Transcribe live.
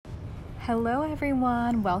Hello,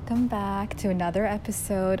 everyone. Welcome back to another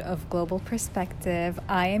episode of Global Perspective.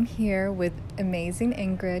 I am here with amazing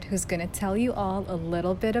Ingrid, who's going to tell you all a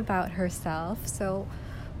little bit about herself. So,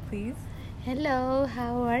 please. Hello,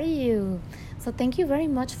 how are you? So thank you very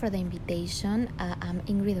much for the invitation. I'm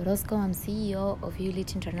Ingrid Orozco. I'm CEO of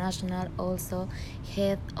Ulich International, also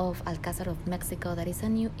head of Alcázar of Mexico. That is a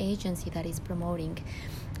new agency that is promoting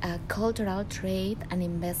cultural trade and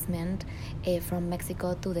investment from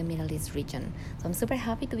Mexico to the Middle East region. So I'm super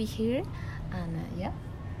happy to be here, and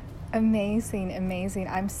Amazing.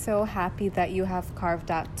 I'm so happy that you have carved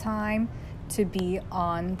out time to be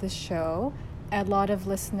on the show. A lot of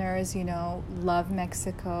listeners, love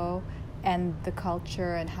Mexico and the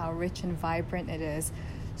culture and how rich and vibrant it is.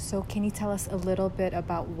 So can you tell us a little bit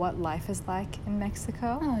about what life is like in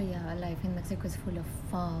Mexico? Oh yeah, life in Mexico is full of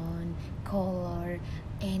fun, color,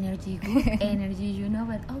 energy, good energy,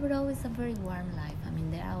 but overall it's a very warm life. I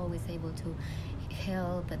mean, they are always able to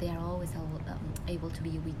help, they are always able to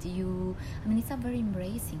be with you. I mean, it's a very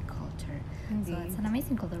embracing culture. Indeed. So it's an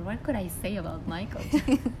amazing culture. What could I say about my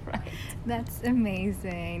culture? Right. That's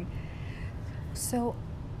amazing. So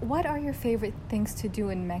what are your favorite things to do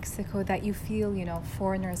in Mexico that you feel,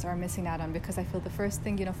 foreigners are missing out on? Because I feel the first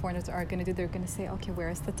thing, foreigners are going to do, they're going to say, okay, where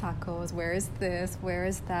is the tacos? Where is this? Where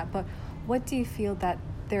is that? But what do you feel that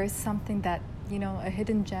there is something that, a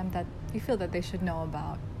hidden gem that you feel that they should know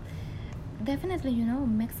about? Definitely,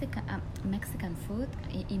 Mexican food,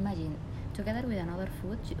 imagine, together with another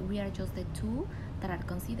food, we are just the two that are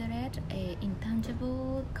considered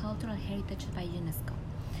intangible cultural heritage by UNESCO.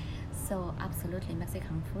 So absolutely,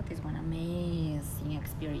 Mexican food is one amazing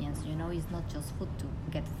experience. It's not just food to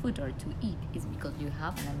get food or to eat. It's because you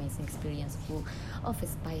have an amazing experience full of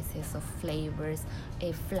spices, of flavors,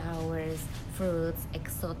 flowers, fruits,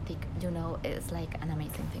 exotic. It's like an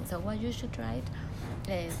amazing thing. So what you should try it.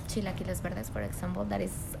 Chilaquiles verdes, for example. That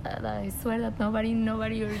is, I swear that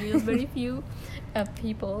nobody or just very few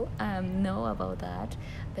people know about that.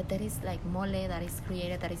 But there is like mole that is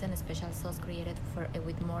created. That is a special sauce created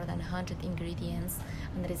with more than 100 ingredients,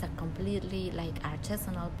 and there is a completely like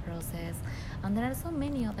artisanal process. And there are so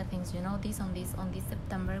many other things. On this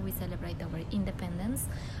September we celebrate our independence,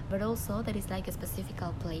 but also there is like a specific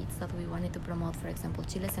plates that we wanted to promote. For example,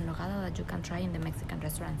 chiles en nogada that you can try in the Mexican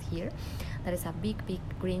restaurants here. There is a big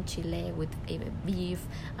green chile with beef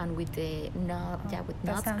and with the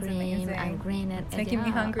nuts cream amazing. And green. It's making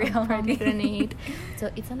me hungry already. Pomegranate. So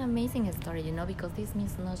it's an amazing story, because this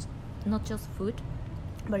means not just food,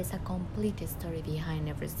 but it's a complete story behind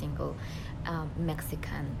every single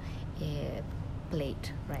Mexican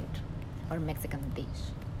plate, right? Or Mexican dish.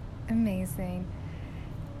 Amazing.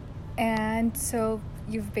 And so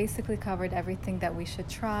you've basically covered everything that we should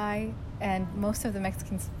try, and most of the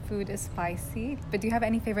Mexican food is spicy. But do you have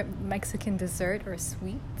any favorite Mexican dessert or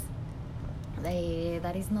sweet?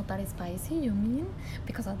 That is not that spicy, you mean?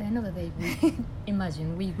 Because at the end of the day,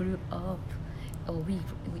 imagine we grew up with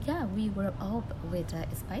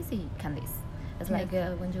spicy candies. It's like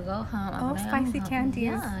when you go home. Spicy candies.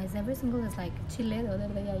 Yeah, it's every single. It's like chile. The other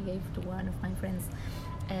day I gave to one of my friends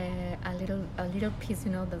a little piece,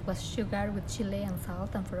 that was sugar with chile and salt,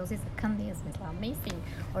 and for us it's a candy. It's amazing.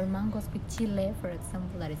 Or mangoes with chile, for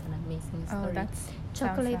example. That is an amazing story. Oh, that's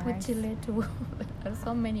chocolate nice. with chile too. There are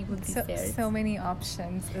so many good desserts. So many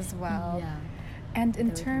options as well. Yeah. And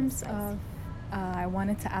in terms of, I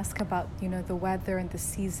wanted to ask about the weather and the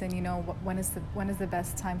season. When is the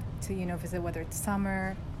best time to visit? Whether it's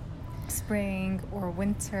summer, spring, or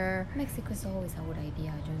winter. Mexico is always a good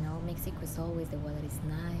idea. Mexico is always, the weather is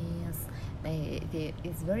nice.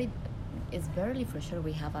 It's very for sure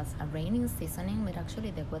we have a raining seasoning, but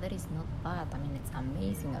actually the weather is not bad. I mean, it's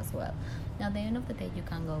amazing as well. Now, at the end of the day, you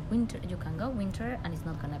can go winter and it's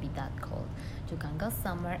not gonna be that cold. You can go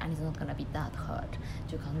summer and it's not gonna be that hot.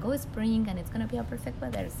 You can go spring and it's gonna be a perfect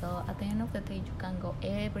weather. So at the end of the day, you can go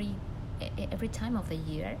every time of the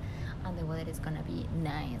year, and the weather is gonna be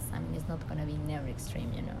nice. I mean, it's not gonna be never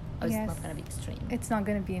extreme, or Yes. it's not gonna be extreme. It's not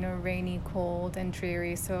going to be rainy, cold, and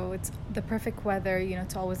dreary. So it's the perfect weather,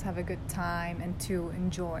 to always have a good time and to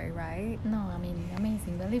enjoy, right? No, I mean,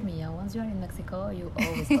 amazing. Believe me, once you're in Mexico, you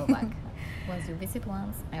always go back. Once you visit,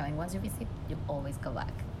 you always go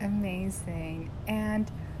back. Amazing.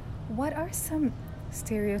 And what are some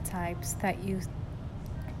stereotypes that you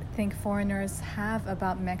think foreigners have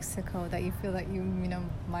about Mexico that you feel that you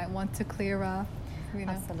might want to clear up?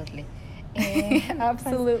 Absolutely.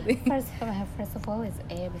 Absolutely. First of all, it's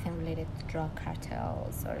everything related to drug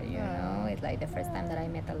cartels, or it's like the first time that I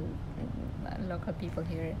met local people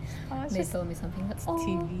here. They told me something.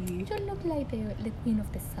 TV. You look like the queen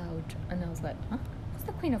of the south, and I was like, huh?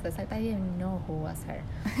 was the queen of the south. I didn't know who was her.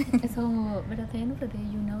 So, but at the end of the day,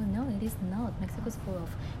 no, it is not. Mexico is full of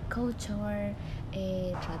culture,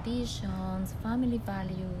 traditions, family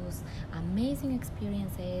values, amazing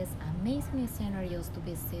experiences, amazing scenarios to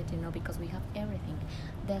visit, because we have everything.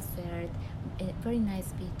 Desert, very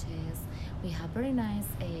nice beaches, we have very nice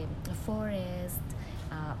forest,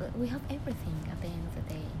 we have everything at the end of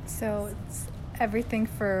the day. So it's everything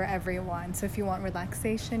for everyone. So if you want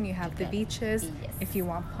relaxation, you have the beaches. Yes. If you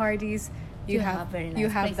want parties, you have very nice you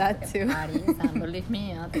have that too. Parties, and believe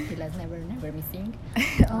me, tequila is never missing.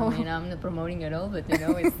 Oh. I'm not promoting it all, but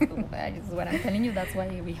it's what I'm telling you. That's why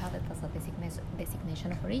we have it as a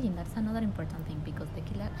designation of origin. That's another important thing, because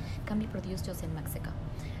tequila can be produced just in Mexico.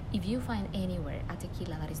 If you find anywhere a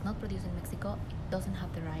tequila that is not produced in Mexico, it doesn't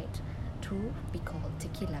have the right to be called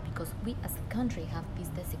tequila, because we as a country have this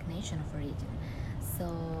designation of origin.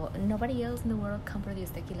 So nobody else in the world can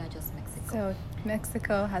produce tequila, just Mexico. So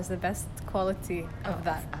Mexico has the best quality of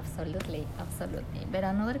that. Absolutely. But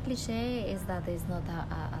another cliche is that it's not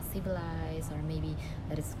a civilized, or maybe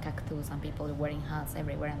there is cactus and people wearing hats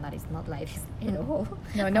everywhere, and that is not like this at all.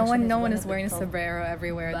 No one is wearing a sombrero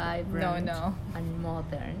everywhere. Vibrant No. and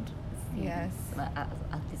modern. Yes.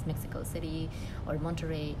 At least Mexico City or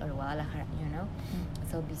Monterrey or Guadalajara,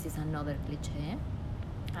 So this is another cliche.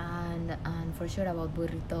 And for sure about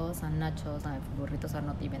burritos and nachos. Burritos are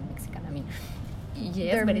not even Mexican. I mean,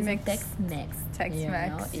 yes, They're but it's mixed. Tex-Mex.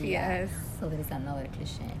 Tex-Mex, yes. So there is another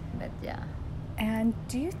cliche, but yeah. And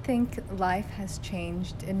do you think life has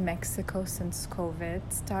changed in Mexico since COVID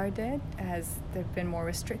started? Has there been more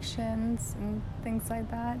restrictions and things like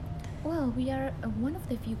that? Well, we are one of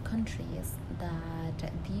the few countries that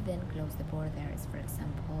didn't close the borders, for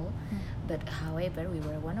example. But however, we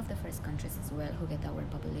were one of the first countries as well who get our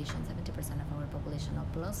population, 70% of our population, or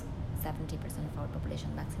plus 70% of our population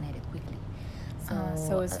vaccinated quickly. So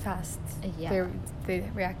it was fast. Yeah. They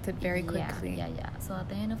reacted very quickly. Yeah. So at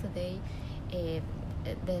the end of the day,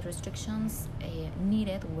 the restrictions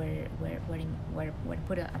needed were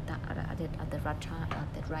put at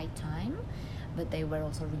the right time, but they were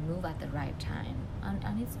also removed at the right time,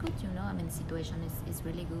 and it's good. I mean, the situation is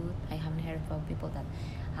really good. I haven't heard about people that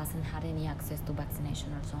hasn't had any access to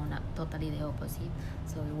vaccination or so on. Totally the opposite.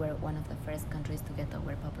 So we were one of the first countries to get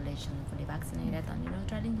our population fully vaccinated, and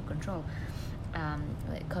trying to control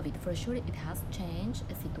COVID. For sure, it has changed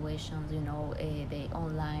situations. The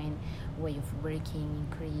online way of working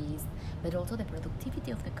increased, but also the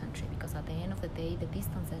productivity of the country, because at the end of the day, the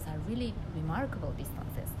distances are really remarkable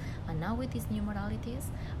distances. And now with these new modalities,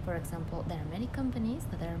 for example, there are many companies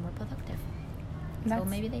that are more productive. So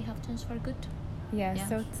maybe they have changed for good. Yeah,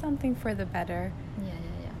 so it's something for the better.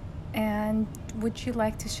 Yeah. And would you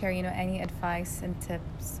like to share, any advice and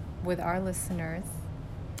tips with our listeners?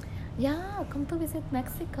 Yeah, come to visit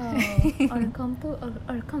Mexico,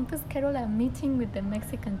 or come to schedule a meeting with the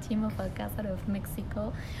Mexican team of Alcázar of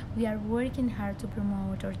Mexico. We are working hard to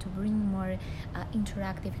promote or to bring more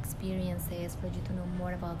interactive experiences for you to know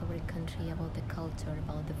more about our country, about the culture,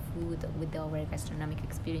 about the food, with our gastronomic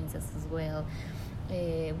experiences as well.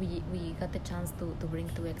 We got the chance to bring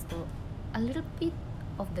to Expo a little bit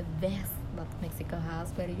of the best that Mexico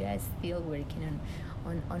has, but we are still working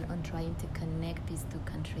on trying to connect these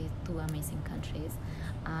two amazing countries,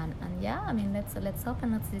 and yeah, I mean, let's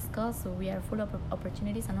open, let's discuss. So we are full of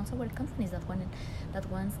opportunities, and also our companies that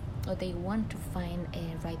they want to find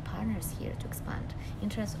right partners here to expand in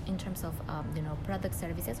terms of product,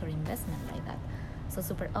 services, or investment like that. So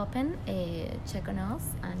super open, check on us,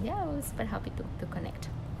 and yeah, we're super happy to connect.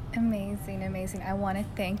 Amazing. I want to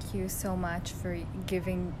thank you so much for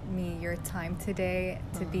giving me your time today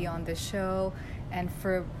to be on the show, and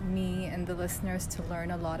for me and the listeners to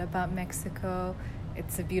learn a lot about Mexico.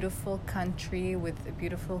 It's a beautiful country with a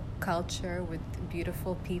beautiful culture, with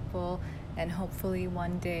beautiful people, and hopefully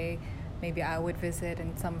one day maybe I would visit,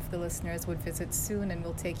 and some of the listeners would visit soon, and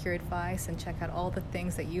we'll take your advice and check out all the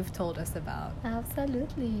things that you've told us about.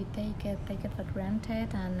 Absolutely. Take it for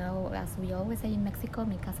granted. And as we always say in Mexico,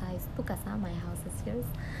 mi casa es tu casa, my house is yours.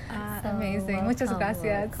 Amazing. Muchas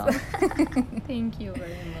gracias. Thank you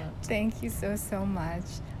very much. Thank you so much.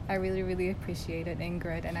 I really, really appreciate it,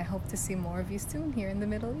 Ingrid, and I hope to see more of you soon here in the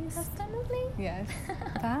Middle East. Absolutely. Yes.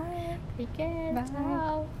 Bye. Take care. Bye.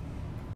 Ciao.